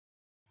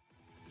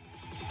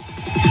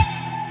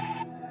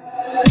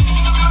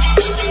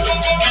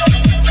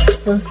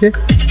Okay.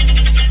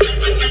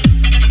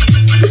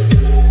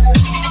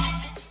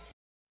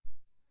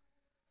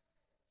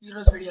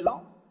 ఈరోజు వీడియోలో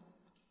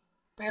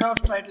pair of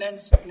straight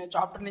lines అనే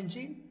చాప్టర్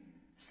నుంచి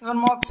 7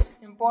 మార్క్స్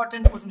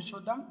ఇంపార్టెంట్ క్వశ్చన్స్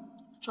చూద్దాం.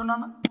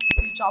 చూడన్నా,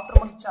 ఈ చాప్టర్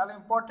మనకి చాలా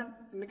ఇంపార్టెంట్,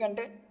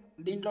 ఎందుకంటే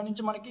దీంట్లో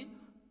నుంచి మనకి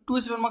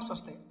 2 7 మార్క్స్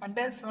వస్తాయి.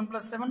 అంటే 7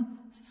 + 7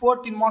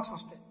 14 మార్క్స్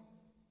వస్తాయి.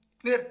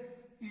 క్లియర్?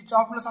 ఈ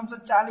చాప్టర్లో సమ్స్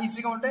చాలా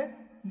ఈజీగా ఉంటాయి.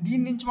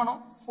 దీని నుంచి మనం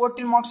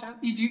 14 మార్క్స్ అనేది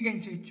ఈజీగా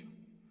గెయిన్ చేయొచ్చు.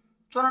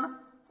 చూడన్నా,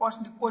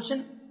 ఫస్ట్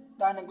క్వశ్చన్,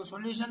 దానికి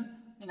సొల్యూషన్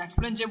నేను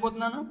ఎక్స్ప్లెయిన్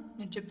చేయబోతున్నాను.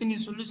 నేను చెప్తే ఈ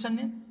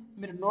సొల్యూషన్ని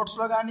మీరు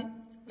నోట్స్లో కానీ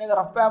లేదా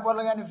రఫ్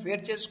పేపర్లో కానీ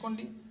వేర్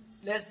చేసుకోండి.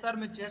 లేదు సార్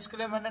మీరు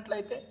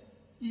చేసుకోలేమన్నట్లయితే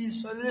ఈ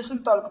సొల్యూషన్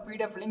తాలూకు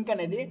పీడిఎఫ్ లింక్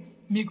అనేది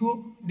మీకు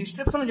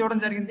డిస్క్రిప్షన్లో ఇవ్వడం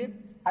జరిగింది.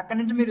 అక్కడి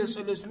నుంచి మీరు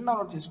సొల్యూషన్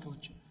డౌన్లోడ్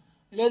చేసుకోవచ్చు.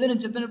 లేదు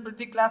నేను చెప్తున్న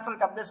ప్రతి క్లాస్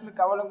తాలూకు అప్డేట్స్ మీకు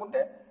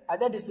కావాలనుకుంటే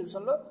అదే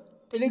డిస్క్రిప్షన్లో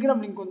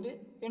టెలిగ్రామ్ లింక్ ఉంది.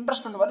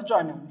 ఇంట్రెస్ట్ ఉన్న వాళ్ళు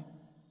జాయిన్ అవ్వండి.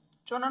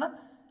 చూడన్నా,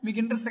 మీకు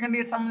ఇంటర్ సెకండ్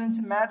ఇయర్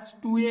సంబంధించి మ్యాథ్స్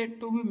 2A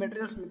 2B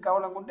మెటీరియల్స్ మీకు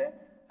కావాలనుకుంటే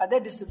అదే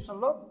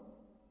డిస్క్రిప్షన్లో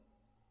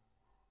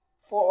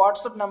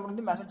వాట్సాప్ నెంబర్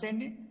ఉంది, మెసేజ్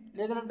చేయండి.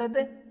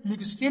 లేదంటే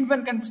మీకు స్క్రీన్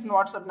పైన కనిపిస్తున్న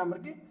వాట్సాప్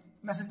నెంబర్కి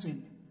మెసేజ్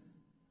చేయండి.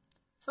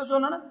 సో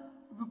చూడన్నా,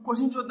 ఇప్పుడు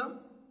క్వశ్చన్ చూద్దాం.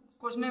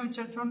 క్వశ్చన్ ఏమి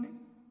ఇచ్చారు చూడండి.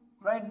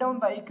 Right down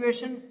the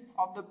equation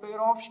of the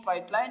pair of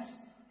straight lines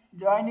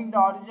joining the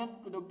origin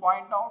to the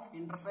point of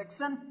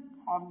intersection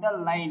of the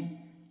line.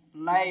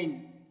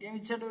 ఏమి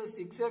ఇచ్చాడు?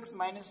 6x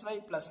 - y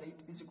 + 8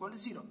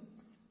 = 0.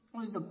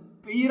 is the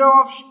pair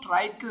of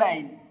straight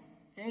line.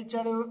 ఏమి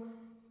ఇచ్చాడు?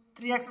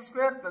 3x²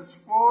 +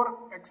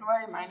 4xy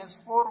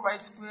 -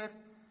 4y²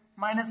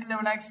 -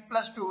 11x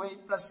 + 2y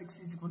 + 6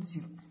 =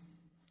 0.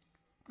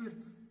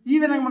 ఈ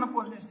విధంగా మనం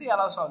question ఇస్తే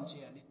ఎలా solve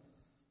చేయాలి?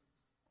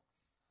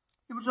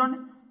 ఇప్పుడు చూడండి,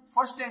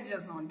 ఫస్ట్ ఏం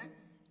చేస్తామంటే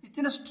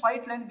ఇచ్చిన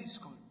స్ట్రైట్ లైన్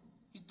తీసుకోవాలి.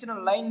 ఇచ్చిన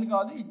లైన్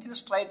కాదు, ఇచ్చిన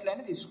స్ట్రైట్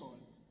లైన్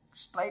తీసుకోవాలి.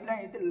 స్ట్రైట్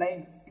లైన్ ఇది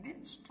లైన్, ఇది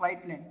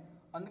స్ట్రైట్ లైన్,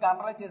 అందుకే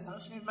అండర్లైన్ చేస్తాను.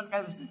 స్క్రీన్ పైన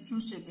కనిపిస్తుంది,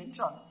 చూస్ చెప్పండి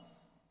చాలు.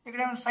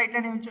 ఇక్కడ ఏమో స్ట్రైట్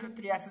లైన్ ఏమి ఇచ్చాడు?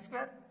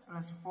 3x²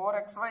 +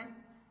 4xy -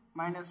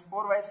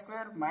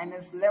 4y² -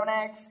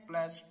 11x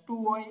 +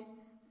 2y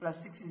 +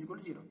 6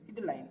 = 0.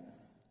 ఇది లైన్.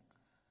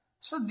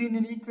 సో దీన్ని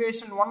నేను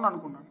ఈక్వేషన్ 1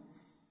 అనుకున్నాను.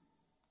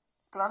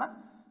 ఇక్కడనా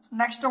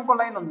నెక్స్ట్ ఇంకో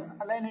లైన్ ఉంది.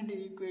 ఆ లైన్ ఏంటి?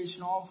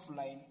 Equation of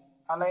line.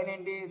 ఆ లైన్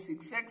ఏంటి?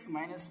 6x -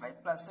 y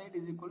 + 8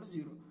 =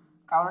 0.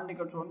 కావాలంటే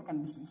ఇక్కడ చూడండి,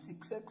 కనిపిస్తుంది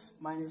 6x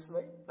 - y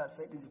 +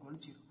 8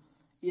 = 0.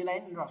 ఈ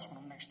లైన్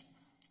రాసుకున్నాం. నెక్స్ట్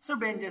సో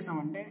ఇప్పుడు ఏం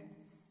చేసామంటే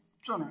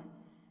చూడండి,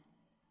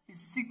 ఈ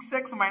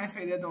 6x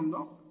 - ఏదైతే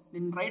ఉందో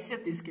దీన్ని రైట్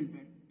సైడ్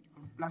తీసుకెళ్ళిపోయాడు.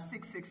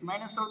 +6 x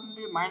మైనస్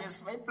అవుతుంది,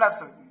 -y ప్లస్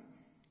అవుతుంది.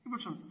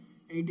 ఇప్పుడు చూడండి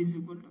 8 =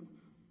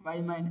 y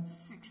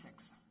 - 6x.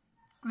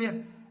 క్లియర్?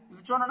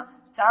 ఇప్పుడు చూడండి,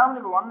 చాలా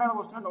మంది 1 నెలకు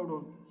వస్తున్నా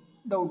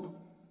డౌట్.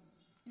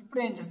 ఇప్పుడు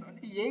ఏం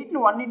చేస్తామంటే 8ని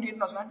 1 × 8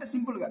 రాసుకోండి. అంటే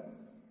సింపుల్గా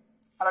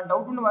అలా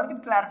డౌట్ ఉన్న వారికి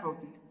ఇది క్లారిఫై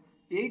అవుతుంది.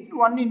 8ని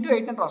 1 ×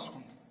 8 అని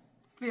రాసుకోండి.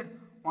 క్లియర్?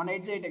 1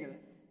 8 8 కదా,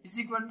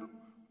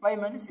 y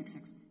 -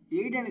 6x.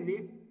 8 అనేది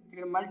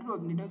ఇక్కడ మల్టిపుల్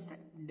అవుతుంది, ఇటు వస్తే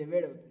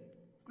డివైడ్ అవుతుంది.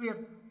 క్లియర్?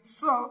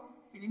 సో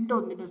ఇది ఇంటూ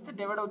అవుతుంది, ఇటు వస్తే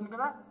డివైడ్ అవుతుంది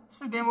కదా. సో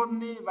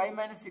ఇదేమవుతుంది? y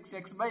 -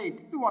 6x/8.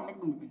 ఇది 1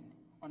 ఇక్కడ ఉంటుంది.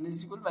 1 =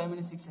 y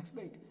 -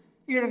 6x/8.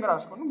 ఈ విధంగా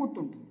రాసుకోండి,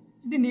 గుర్తుంటుంది.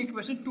 దీన్ని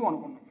ఈక్వేషన్ 2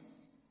 అనుకున్నాం.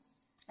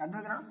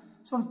 అర్థం కదా?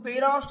 So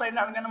pair of straight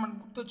line అనగానే మనకు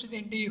గుర్తొచ్చేది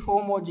ఏంటి?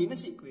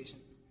 Homogeneous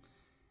equation.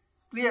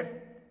 క్లియర్?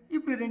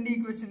 ఇప్పుడు ఈ రెండు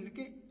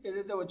ఈక్వేషన్లకి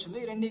ఏదైతే వచ్చిందో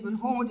ఈ రెండు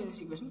equation homogeneous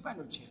equation find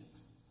out చేయాలి.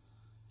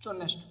 చూడండి,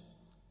 నెక్స్ట్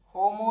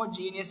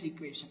హోమోజీనియస్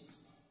ఈక్వేషన్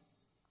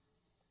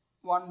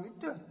 1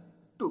 with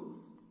 2.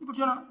 ఇప్పుడు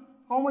చూడండి,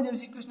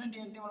 హోమోజీనియస్ ఈక్వేషన్ అంటే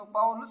ఏంటి? మనకు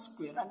పవర్లు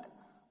స్క్వేర్, అంటే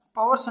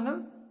పవర్స్ అనేవి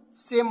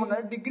సేమ్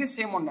ఉండాలి, డిగ్రీ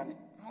సేమ్ ఉండాలి.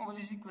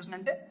 హోమోజీనియస్ ఈక్వేషన్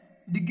అంటే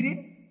డిగ్రీ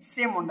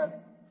సేమ్ ఉండాలి.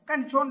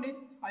 కానీ చూడండి,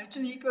 ఆ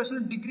ఇచ్చిన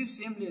ఈక్వేషన్లో డిగ్రీ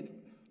సేమ్ లేదు.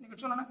 ఇక్కడ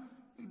చూడండి,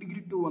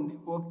 డిగ్రీ 2 ఉంది.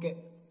 ఓకే,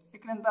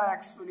 ఇక్కడ ఎంత?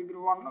 x degree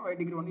 1, y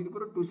degree 1. ఇది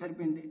కూడా 2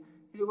 సరిపోయింది,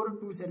 ఇది కూడా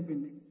 2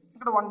 సరిపోయింది.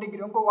 ఇక్కడ 1 డిగ్రీ,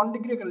 ఇంకో 1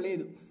 డిగ్రీ ఇక్కడ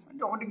లేదు,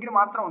 అంటే 1 డిగ్రీ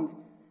మాత్రం ఉంది.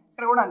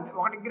 ఇక్కడ కూడా అంతే,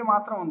 1 డిగ్రీ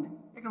మాత్రం ఉంది.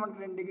 ఇక్కడ మనకి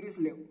 2 డిగ్రీస్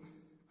లేవు,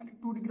 అంటే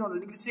 2 డిగ్రీ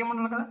ఉండాలి. డిగ్రీ సేమ్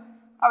ఉండాలి కదా,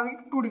 అవి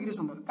 2 డిగ్రీస్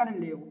ఉండాలి, కానీ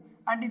లేవు.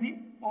 అంటే ఇది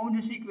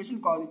హోమోజీనియస్ ఈక్వేషన్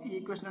కాదు. ఈ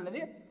ఈక్వేషన్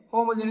అనేది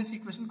హోమోజీనియస్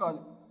ఈక్వేషన్ కాదు.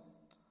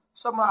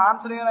 సో మన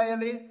ఆన్సర్ ఏం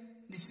రాయాలి?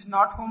 This is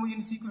not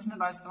homogeneous equation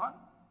అని రాస్తామా?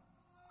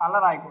 అలా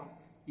రాయకూడదు.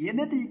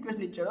 ఏదైతే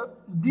ఈక్వేషన్ ఇచ్చాడో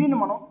దీన్ని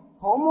మనం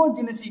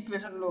హోమోజీనియస్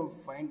ఈక్వేషన్లో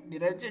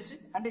డిరైవ్ చేసి,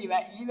 అంటే ఈ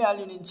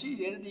వాల్యూ నుంచి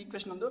ఏదైతే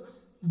ఈక్వేషన్ ఉందో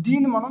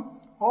దీన్ని మనం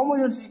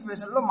హోమోజీనియస్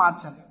ఈక్వేషన్లో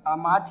మార్చాలి. ఆ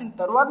మార్చిన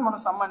తర్వాత మనం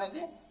సమ్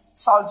అనేది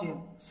సాల్వ్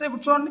చేయాలి. సో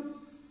ఇప్పుడు చూడండి,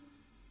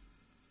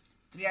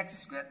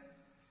 3x²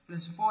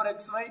 +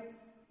 4xy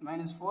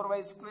 -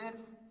 4y²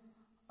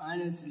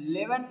 -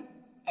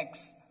 11x.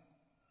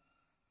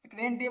 ఇక్కడ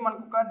ఏంటి?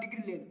 మనకు ఒక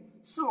డిగ్రీ లేదు.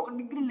 సో ఒక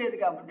డిగ్రీ లేదు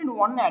కాబట్టి నేను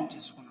 1 యాడ్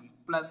చేసుకున్నాను,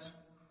 ప్లస్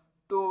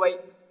 2y.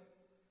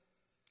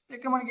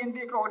 ఇక్కడ మనకి ఏంటి?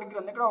 ఇక్కడ 1 డిగ్రీ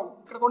ఉంది,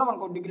 ఇక్కడ కూడా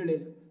మనకు 1 డిగ్రీ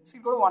లేదు. సో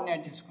ఇక్కడ కూడా 1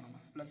 యాడ్ చేసుకున్నాను,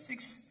 ప్లస్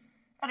 6.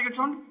 అండ్ ఇక్కడ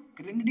చూడండి,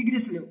 ఇక్కడ 2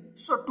 డిగ్రీస్ లేవు.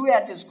 సో 2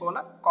 యాడ్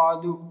చేసుకోవాలా?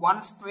 కాదు,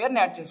 1²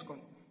 యాడ్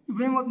చేసుకోవాలి.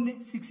 ఇప్పుడు ఏమవుతుంది?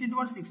 6 ×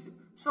 1 6.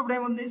 సో ఇప్పుడు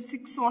ఏముంది?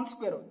 6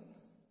 1² అవుతుంది.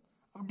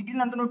 అప్పుడు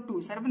డిగ్రీలు అంతా 2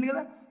 సరిపోయింది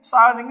కదా. సో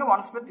ఆ విధంగా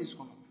 1²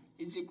 తీసుకున్నాం,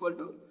 =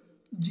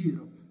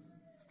 0.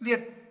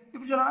 క్లియర్?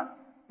 ఇప్పుడు చూడండి,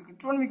 ఇక్కడ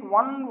చూడండి మీకు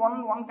 1 1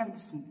 1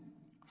 కనిపిస్తుంది.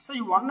 సో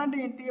ఈ 1 అంటే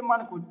ఏంటి?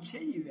 మనకు వచ్చే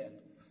ఈ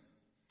వాల్యూ.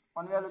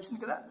 1 వాల్యూ వచ్చింది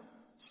కదా.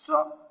 సో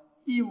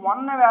ఈ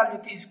 1 వాల్యూ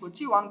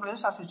తీసుకొచ్చి 1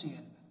 ప్లేస్ సబ్స్టిట్యూట్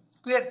చేయాలి.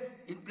 Clear?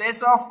 In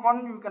place of 1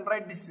 you can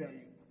write this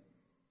value.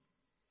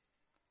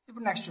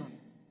 ఇప్పుడు నెక్స్ట్ చూడండి,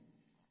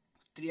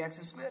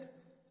 3x²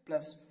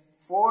 plus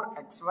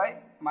 4xy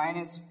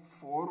minus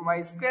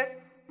 4y²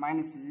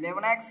 minus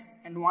 11x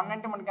and 1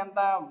 అంటే మనకి ఎంత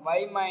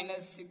y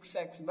మైనస్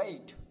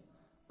 6x/8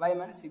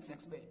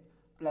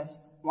 ప్లస్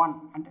 1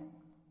 అంటే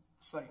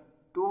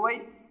 2y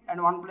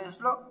అండ్ 1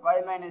 ప్లేస్లో y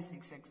minus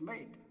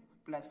 6x/8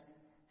 plus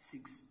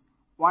 6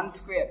 1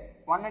 square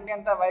 1 అంటే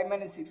ఎంత y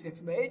మైనస్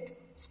 6x/8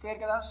 స్క్వేర్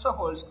కదా. So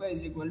whole square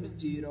is equal to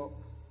 0.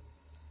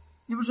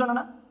 ఇప్పుడు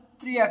చూడండి,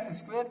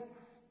 3x²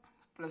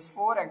 plus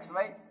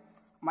 4xy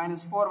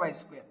minus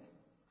 4y²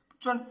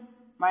 చూడండి,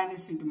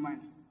 minus into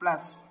minus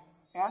plus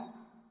and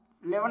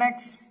 11x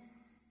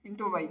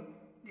into y,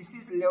 this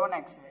is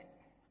 11xy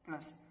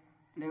plus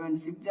 11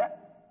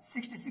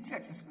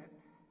 66x².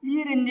 ఈ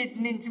రెండింటి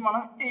నుంచి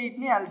మనం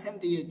 8ని ఎల్సిఎం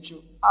తీయచ్చు.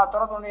 ఆ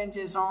తర్వాత మనం ఏం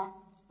చేసాం,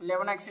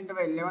 11x into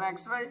y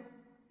 11xy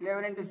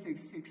 11 into 6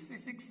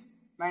 66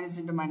 minus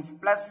into minus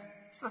plus,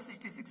 so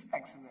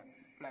 66x²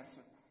 plus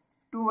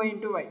 2y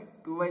into y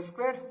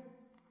 2y²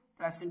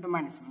 plus into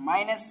minus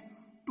minus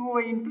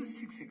 2y into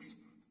 6x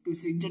 2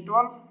 6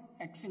 12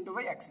 x into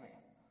y xy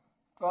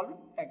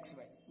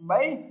 12xy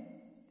by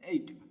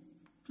 8.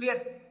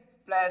 Clear?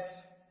 Plus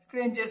ఇక్కడ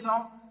ఏం చేసాం,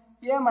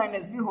 a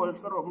minus b whole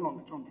square రూపంలో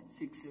ఉంది. చూడండి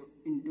 6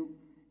 into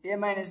a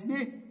minus b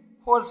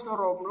whole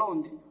square రూపంలో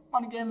ఉంది.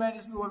 మనకి a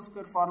minus b whole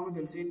square formula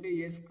తెలుసు ఏంటి,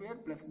 a²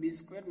 plus b²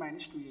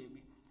 minus 2ab.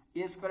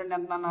 a² అంటే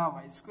ఎంత అన్న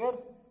y²,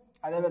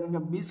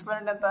 అదేవిధంగా b²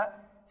 అంటే ఎంత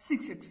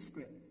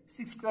 6x²,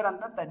 6²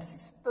 అంతా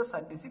 36, so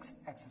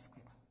 36x²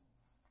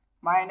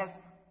 minus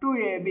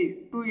 2ab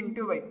 2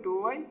 into y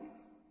 2y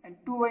and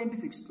 2y into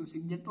 6 2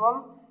 6 12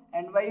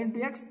 and y into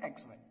x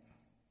xy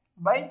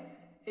by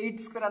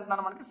 8² ఎంత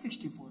అన్న మనకి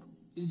 64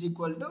 ఈజ్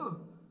ఈక్వల్ టు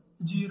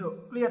 0.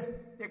 క్లియర్?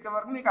 ఇక్కడ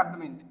వరకు మీకు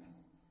అర్థమైంది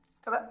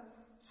కదా.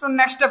 సో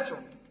నెక్స్ట్ స్టెప్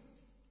చూడండి,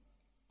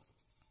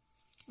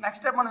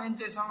 నెక్స్ట్ స్టెప్ మనం ఏం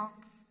చేసాము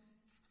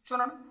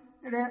చూడండి,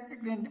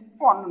 ఇక్కడ ఏంటి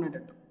 1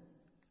 ఉండేటట్టు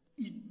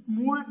ఈ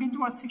 3 నుంచి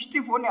మనం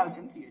 64ని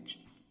ఎల్సిఎం తీయచ్చు.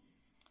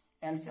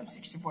 ఎల్సిఎం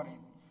 64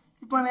 అయింది.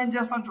 ఇప్పుడు మనం ఏం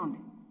చేస్తాం చూడండి,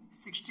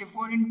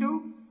 64 into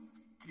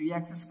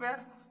 3x²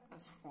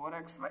 plus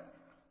 4xy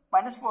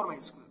minus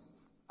 4y².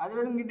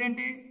 అదేవిధంగా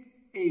ఇదేంటి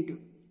 8.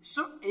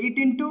 సో 8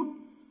 ఇంటూ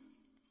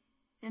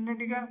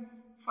ఏంటంటే ఇక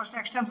ఫస్ట్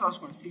x టైమ్స్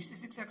రాసుకోండి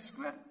 66x²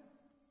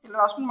 ఇలా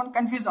రాసుకుని మనం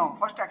confuse అవ్వం.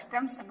 First x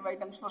times and y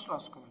times first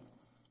రాసుకోవాలి.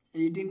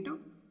 8 into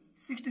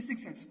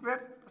 66x²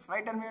 plus y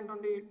term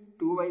ఏంటండి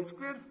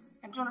 2y²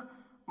 అండ్ చూడండి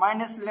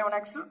minus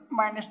 11x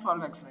minus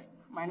 12xy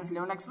minus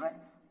 11xy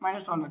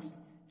minus 12xy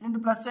into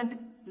plus ఏంటి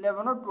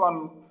 11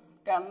 12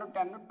 10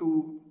 10 2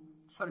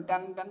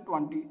 10 10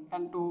 20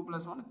 అండ్ 2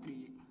 ప్లస్ 1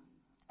 3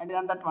 అండ్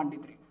ఇదంతా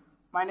 23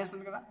 minus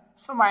ఉంది కదా.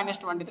 సో మైనస్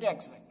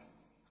 23xy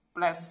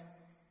ప్లస్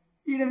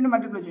ఈ రెండు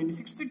multiply చేయండి,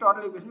 6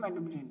 టోటల్ ఈక్వేషన్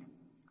మల్టిప్లై చేయండి.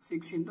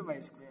 6 ఇంటూ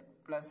y²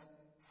 ప్లస్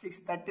 6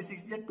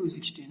 36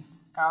 216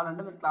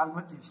 కావాలంటే మీరు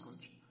క్లారిఫై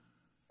చేసుకోవచ్చు.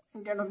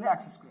 ఇంకేంటి ఉంది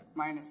x²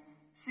 మైనస్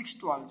 6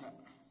 12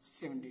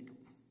 72.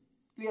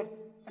 క్లియర్?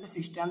 అంటే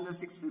 6 10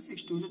 6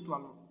 6 2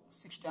 12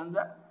 6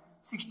 10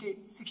 60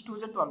 6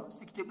 2 12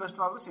 60 plus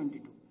 12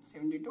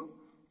 72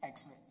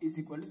 xy is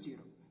equal to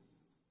 0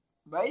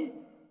 by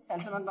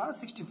LCM ఎంత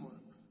 64.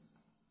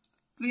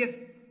 క్లియర్?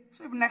 సో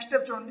ఇప్పుడు నెక్స్ట్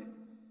స్టెప్ చూడండి,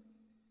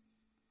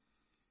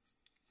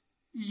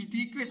 ఈ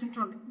ఈక్వేషన్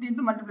చూడండి,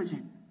 దీంతో మల్టిప్లై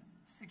చేయండి.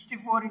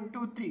 64 ఇంటూ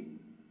 3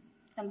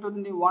 ఎంత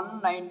అవుతుంది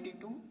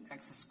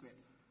 192x²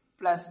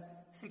 plus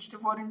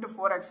 64 into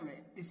 4xy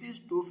this is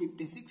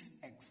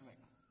 256xy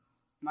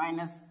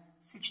minus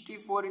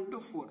 64 into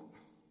 4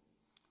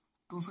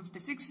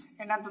 256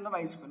 and ఎంత ఉంది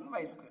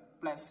y²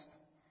 plus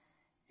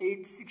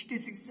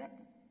 866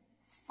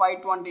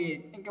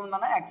 528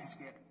 ఇంకేముందన్న x²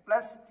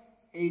 plus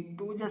 8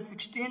 2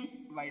 16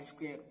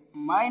 y²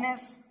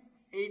 minus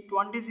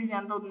 826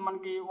 ఎంత అవుతుంది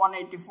మనకి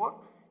 184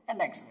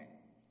 and xy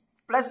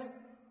plus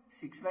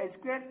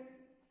 6y²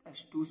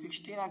 plus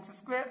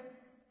 216x²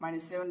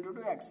 minus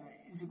 722xy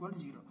is equal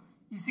to 0.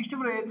 ఈ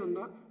 64 ఏదైతే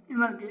ఉందో ఇది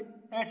మనకి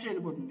రైట్ సైడ్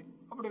వెళ్ళిపోతుంది.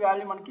 అప్పుడు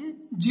వాల్యూ మనకి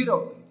 0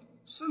 అవుతుంది.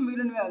 సో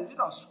మిగిలిన వాల్యూ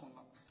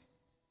రాసుకుందాం.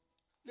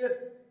 క్లియర్?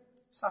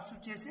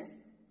 సబ్స్టిట్యూట్ చేసి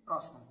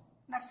రాసుకుందాం.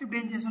 నెక్స్ట్ ఇప్పుడు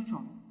ఏం చేసాం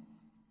చూడండి,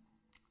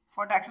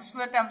 for x²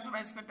 times y²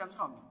 times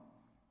రాద్దాం.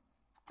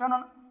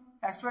 చూడండి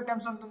x²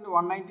 టైమ్స్ ఉంటుంది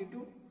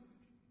 192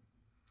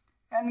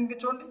 అండ్ ఇంకా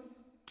చూడండి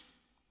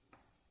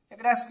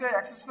ఇక్కడ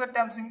x²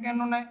 టైమ్స్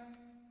ఇంకెన్ని ఉన్నాయి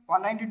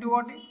 192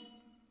 ఒకటి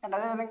అండ్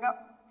అదేవిధంగా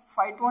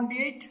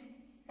 528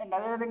 అండ్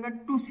అదేవిధంగా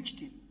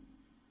 216.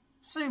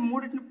 సో ఈ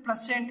మూడింటిని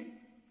ప్లస్ చేయండి,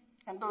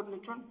 ఎంత అవుతుంది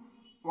చూడండి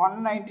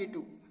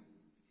 192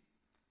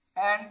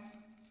 అండ్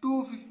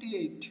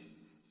 258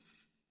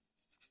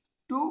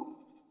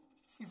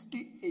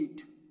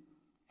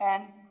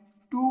 అండ్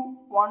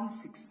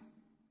 216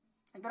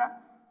 ఎంతరా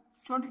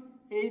చూడండి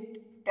 8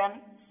 10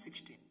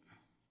 16.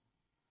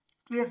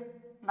 క్లియర్?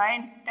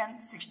 9 10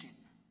 16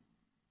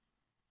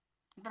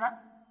 ఎంతరా.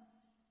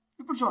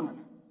 ఇప్పుడు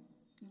చూడండి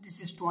దిస్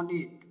ఈస్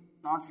 28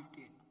 నాట్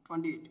 58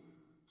 28.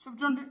 సో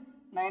చూడండి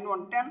 9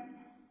 1 10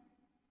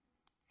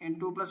 and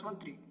 2 plus 1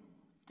 3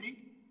 3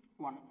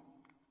 1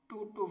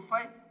 2 2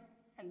 5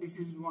 and this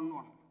is 1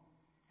 1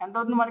 ఎంత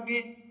అవుతుంది మనకి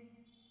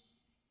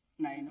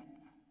 9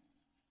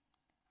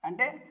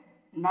 అంటే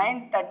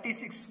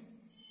 936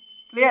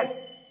 క్లియర్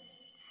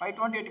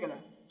 528 కదా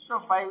సో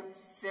 5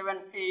 7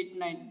 8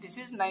 9 దిస్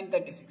ఈజ్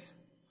 936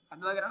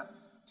 అర్థం కదా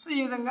సో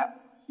ఈ విధంగా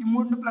ఈ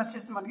మూడుని ప్లస్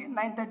చేస్తే మనకి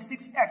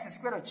 936 ఎక్స్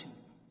స్క్వేర్ వచ్చింది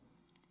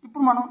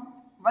ఇప్పుడు మనం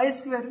వై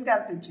స్క్వేర్ని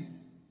క్యాలిక్యులేట్ చేయాలి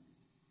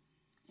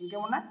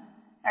ఇంకేమున్నా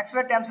ఎక్స్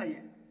స్క్వేర్ టైమ్స్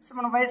అయ్యాయి సో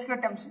మనం వై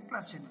స్క్వేర్ టైమ్స్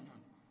ప్లస్ చేద్దాం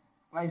చూడండి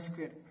వై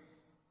స్క్వేర్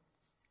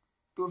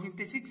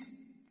 256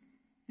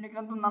 ఇక్కడ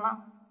ఎంత ఉందన్నా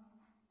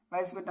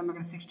వై స్క్వేర్ టైమ్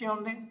ఇక్కడ 16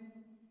 ఉంది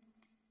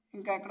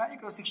ఇంకా ఇక్కడ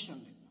 60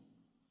 ఉంది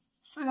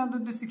సో ఇది ఎంత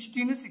ఉంది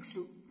 16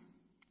 6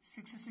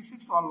 6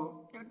 6 12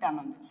 ఇక్కడ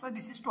 10 ఉంది so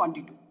this is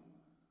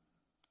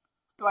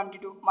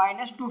 22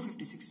 minus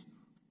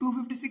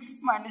 256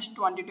 minus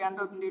 22 ఎంత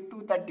అవుతుంది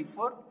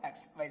 234 x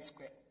y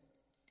square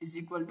is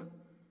equal to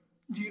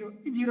 0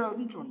 ఈ 0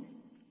 అవుతుంది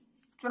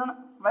చూడండి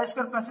y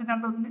square ప్లస్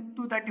ఎంత అవుతుంది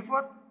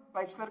 234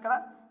 y square కదా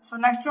సో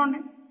నెక్స్ట్ చూడండి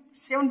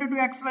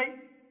 72xy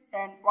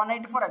and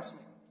 184xy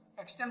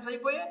x times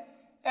అయిపోయాయి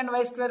అండ్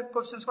y square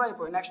కోఎఫిషియెంట్స్ కూడా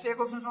అయిపోయాయి నెక్స్ట్ ఏ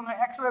కోఎఫిషియెంట్స్ ఉన్నాయి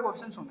xy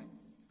కోఎఫిషియెంట్స్ ఉన్నాయి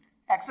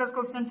xy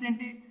కోఎఫిషియెంట్స్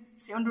ఏంటి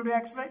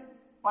 72xy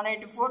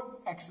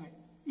 184xy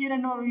ఈ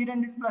రెండు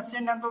ప్లస్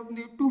చేయండి ఎంత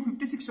అవుతుంది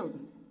 256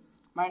 అవుతుంది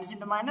మైనస్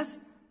ఇంటూ మైనస్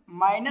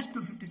మైనస్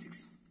 256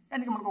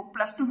 ఎందుకంటే మనకు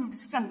ప్లస్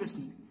 256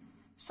 అనిపిస్తుంది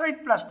సో ఇది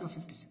ప్లస్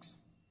 256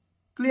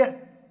 క్లియర్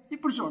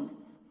ఇప్పుడు చూడండి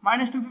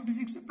మైనస్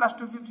 256 ప్లస్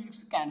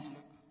 256 క్యాన్సిల్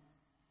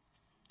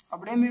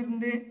అప్పుడు ఏం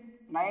మిగులుతుంది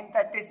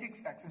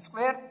 936 X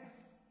square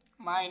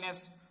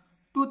minus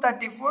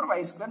 234 y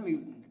square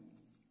మిగులుతుంది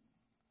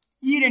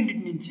ఈ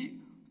రెండింటి నుంచి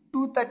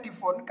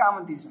 234ని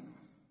కామన్ తీసాను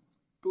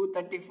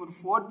 234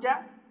 4 జా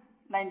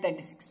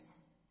 936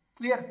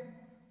 clear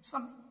so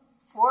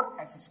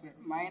 4x square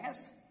minus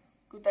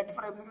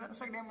 234 అయిపోయింది కదా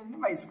సో ఇక్కడ ఏమైంది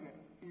y square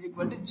is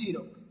equal to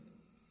 0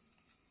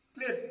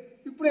 clear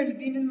ఇప్పుడు ఏంటి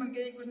దీని నుంచి మనకి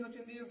ఏ ఈక్వేషన్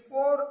వచ్చింది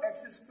 4x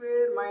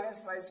square minus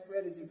y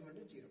square is equal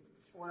to 0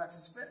 4x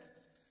square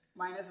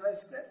minus y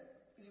square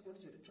is equal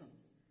to 0 చూడండి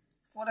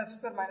 4x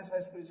square minus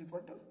y square is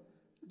equal to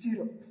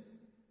 0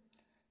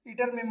 ఈ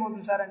term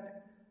ఏమవుతుంది sir అంటే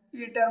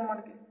ఈ టర్మ్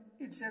మనకి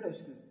ఇటు సైడ్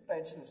వస్తుంది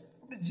రైట్ సైడ్ వస్తుంది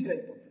అప్పుడు 0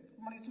 అయిపోతుంది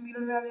మనకి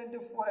మిగిలిన వాల్యూ ఏంటి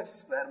 4x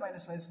square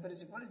minus y square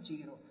is equal to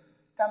 0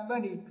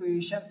 combine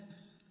equation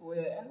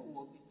OA and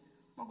OB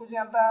మనకు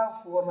ఎంత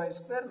 4y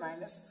square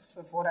minus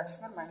 4x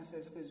square minus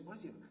y square is equal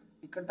to 0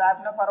 ఇక్కడ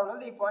తాపినా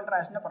పర్వాలేదు ఈ పాయింట్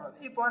రాసినా పర్వాలేదు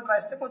ఈ పాయింట్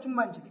రాస్తే కొంచెం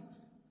మంచిది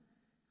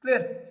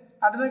క్లియర్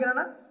అర్థమే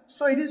కదా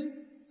సో ఇది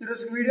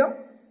ఈరోజు వీడియో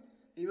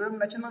ఈ వీడియో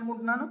మీకు నచ్చింది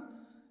అనుకుంటున్నాను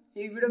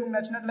ఈ వీడియో మీకు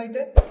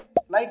నచ్చినట్లయితే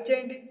లైక్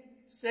చేయండి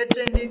షేర్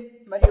చేయండి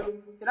మరియు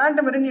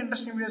ఇలాంటి మరిన్ని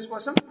ఇంట్రెస్టింగ్ వీడియోస్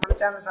కోసం మన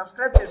ఛానల్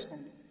సబ్స్క్రైబ్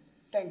చేసుకోండి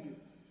థ్యాంక్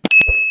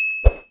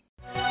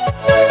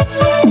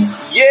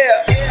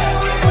యూ